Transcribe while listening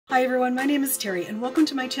Hi everyone, my name is Terry and welcome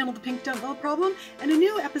to my channel, The Pink Dumbbell Problem, and a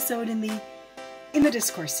new episode in the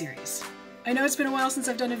Discourse series. I know it's been a while since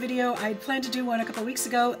I've done a video. I had planned to do one a couple weeks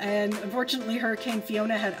ago, and unfortunately Hurricane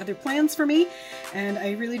Fiona had other plans for me, and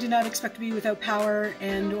I really did not expect to be without power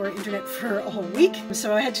and or internet for a whole week.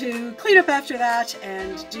 So I had to clean up after that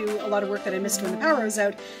and do a lot of work that I missed when the power was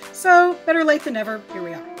out. So better late than never, here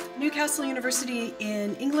we are. Newcastle University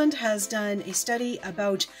in England has done a study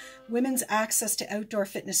about women's access to outdoor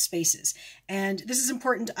fitness spaces. And this is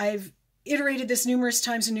important. I've iterated this numerous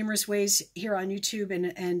times in numerous ways here on YouTube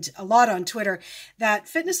and a lot on Twitter, that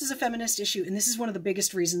fitness is a feminist issue, and this is one of the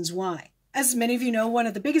biggest reasons why. As many of you know, one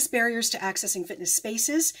of the biggest barriers to accessing fitness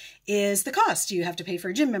spaces is the cost. You have to pay for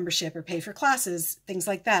a gym membership or pay for classes, things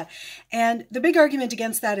like that. And the big argument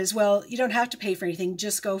against that is, well, you don't have to pay for anything,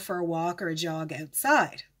 just go for a walk or a jog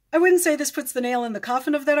outside. I wouldn't say this puts the nail in the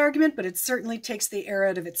coffin of that argument, but it certainly takes the air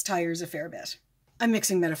out of its tires a fair bit. I'm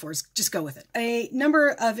mixing metaphors, just go with it. A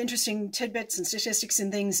number of interesting tidbits and statistics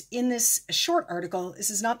and things in this short article.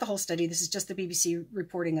 This is not the whole study, this is just the BBC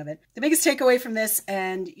reporting of it. The biggest takeaway from this,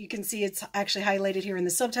 and you can see it's actually highlighted here in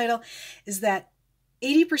the subtitle, is that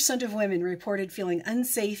 80% of women reported feeling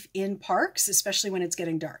unsafe in parks, especially when it's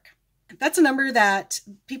getting dark. That's a number that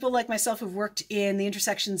people like myself who've worked in the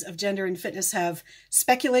intersections of gender and fitness have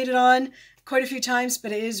speculated on quite a few times,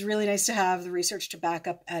 but it is really nice to have the research to back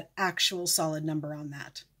up an actual solid number on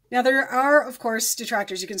that. Now, there are, of course,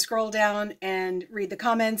 detractors. You can scroll down and read the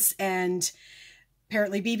comments, and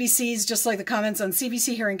apparently BBC's just like the comments on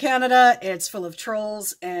CBC here in Canada. It's full of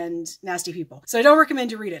trolls and nasty people. So I don't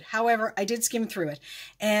recommend you read it. However, I did skim through it.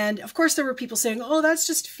 And of course, there were people saying, oh, that's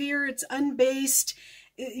just fear. It's unbased.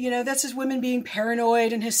 You know, that's just women being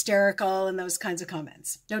paranoid and hysterical and those kinds of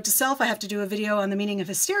comments. Note to self, I have to do a video on the meaning of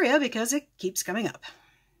hysteria because it keeps coming up.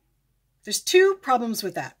 There's two problems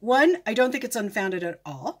with that. One, I don't think it's unfounded at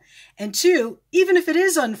all. And two, even if it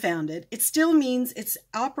is unfounded, it still means it's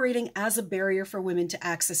operating as a barrier for women to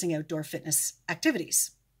accessing outdoor fitness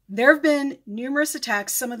activities. There have been numerous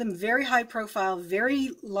attacks, some of them very high profile,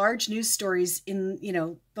 very large news stories in,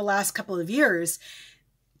 the last couple of years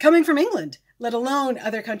coming from England, let alone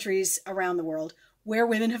other countries around the world where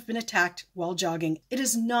women have been attacked while jogging. It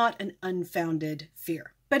is not an unfounded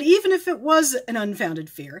fear. But even if it was an unfounded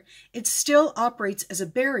fear, it still operates as a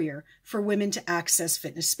barrier for women to access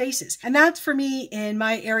fitness spaces. And that, for me, in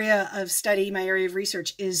my area of study, my area of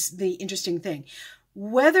research, is the interesting thing.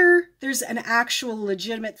 Whether there's an actual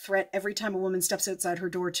legitimate threat every time a woman steps outside her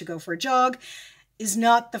door to go for a jog is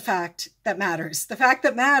not the fact that matters. The fact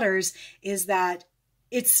that matters is that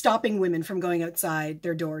it's stopping women from going outside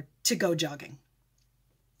their door to go jogging.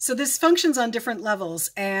 So this functions on different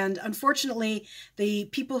levels. And unfortunately, the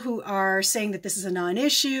people who are saying that this is a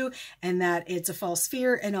non-issue and that it's a false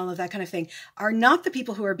fear and all of that kind of thing are not the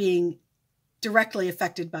people who are being directly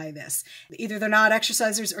affected by this. Either they're not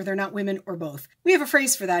exercisers or they're not women or both. We have a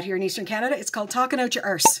phrase for that here in Eastern Canada. It's called talking out your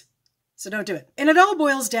arse. So don't do it. And it all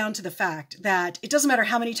boils down to the fact that it doesn't matter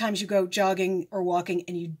how many times you go jogging or walking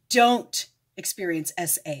and you don't experience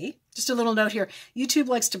SA. Just a little note here. YouTube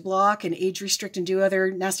likes to block and age restrict and do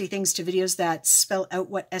other nasty things to videos that spell out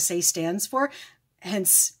what SA stands for,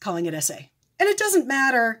 hence calling it SA. And it doesn't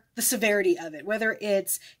matter the severity of it, whether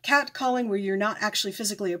it's catcalling where you're not actually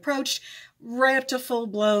physically approached, right up to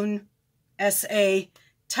full-blown SA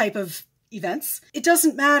type of events. It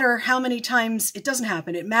doesn't matter how many times it doesn't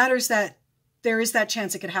happen. It matters that there is that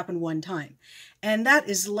chance it could happen one time. And that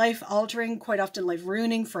is life-altering, quite often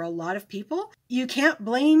life-ruining for a lot of people. You can't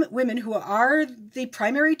blame women who are the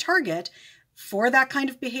primary target for that kind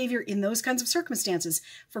of behavior in those kinds of circumstances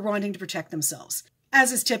for wanting to protect themselves.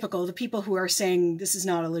 As is typical, the people who are saying this is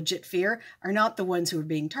not a legit fear are not the ones who are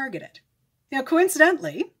being targeted. Now,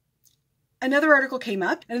 coincidentally, another article came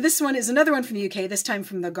up, and this one is another one from the UK, this time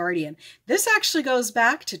from The Guardian. This actually goes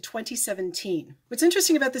back to 2017. What's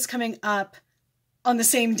interesting about this coming up on the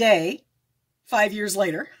same day, 5 years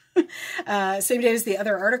later, same day as the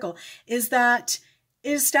other article, is that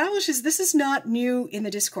it establishes this is not new in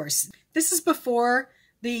the discourse. This is before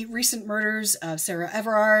the recent murders of Sarah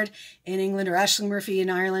Everard in England or Ashley Murphy in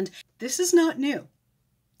Ireland. This is not new.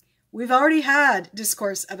 We've already had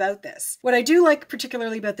discourse about this. What I do like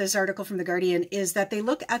particularly about this article from The Guardian is that they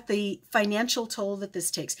look at the financial toll that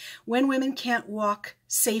this takes. When women can't walk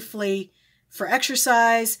safely for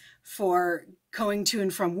exercise, for going to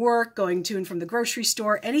and from work, going to and from the grocery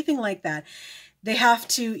store, anything like that, they have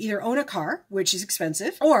to either own a car, which is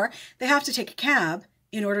expensive, or they have to take a cab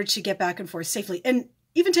in order to get back and forth safely. And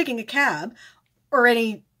even taking a cab or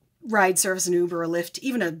any ride service, an Uber, a Lyft,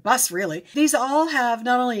 even a bus really, these all have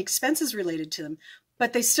not only expenses related to them,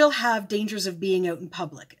 but they still have dangers of being out in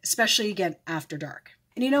public, especially again after dark.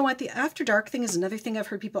 And you know what? The after dark thing is another thing I've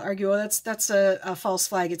heard people argue, oh, that's a false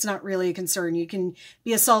flag. It's not really a concern. You can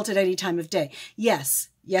be assaulted any time of day. Yes,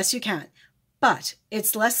 you can. But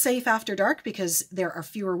it's less safe after dark because there are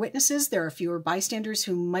fewer witnesses, there are fewer bystanders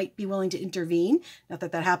who might be willing to intervene. Not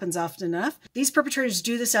that that happens often enough. These perpetrators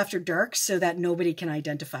do this after dark so that nobody can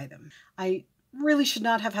identify them. I really should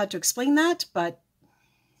not have had to explain that, but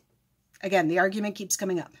again, the argument keeps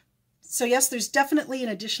coming up. So yes, there's definitely an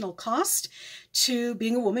additional cost to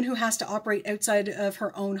being a woman who has to operate outside of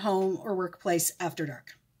her own home or workplace after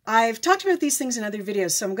dark. I've talked about these things in other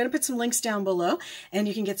videos, so I'm going to put some links down below and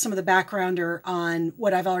you can get some of the backgrounder on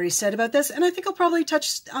what I've already said about this. And I think I'll probably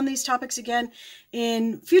touch on these topics again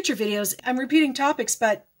in future videos. I'm repeating topics,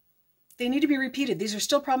 but they need to be repeated. These are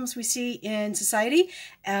still problems we see in society.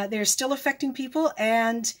 They're still affecting people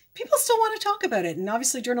and people still want to talk about it. And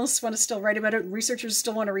obviously journalists want to still write about it and researchers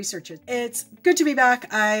still want to research it. It's good to be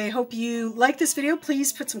back. I hope you like this video.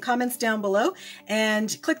 Please put some comments down below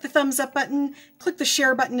and click the thumbs up button, click the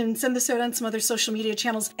share button and send this out on some other social media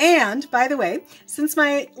channels. And by the way, since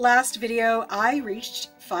my last video, I reached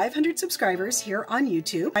 500 subscribers here on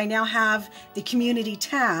YouTube. I now have the community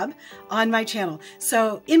tab on my channel.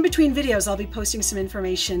 So in between videos, I'll be posting some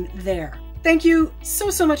information there. Thank you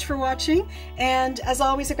so much for watching. And as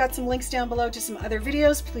always, I've got some links down below to some other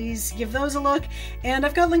videos. Please give those a look. And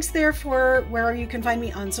I've got links there for where you can find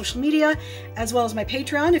me on social media, as well as my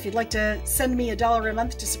Patreon, if you'd like to send me $1 a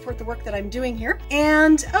month to support the work that I'm doing here.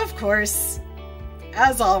 And of course,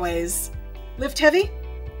 as always, lift heavy,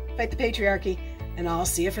 fight the patriarchy, and I'll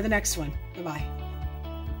see you for the next one. Bye-bye.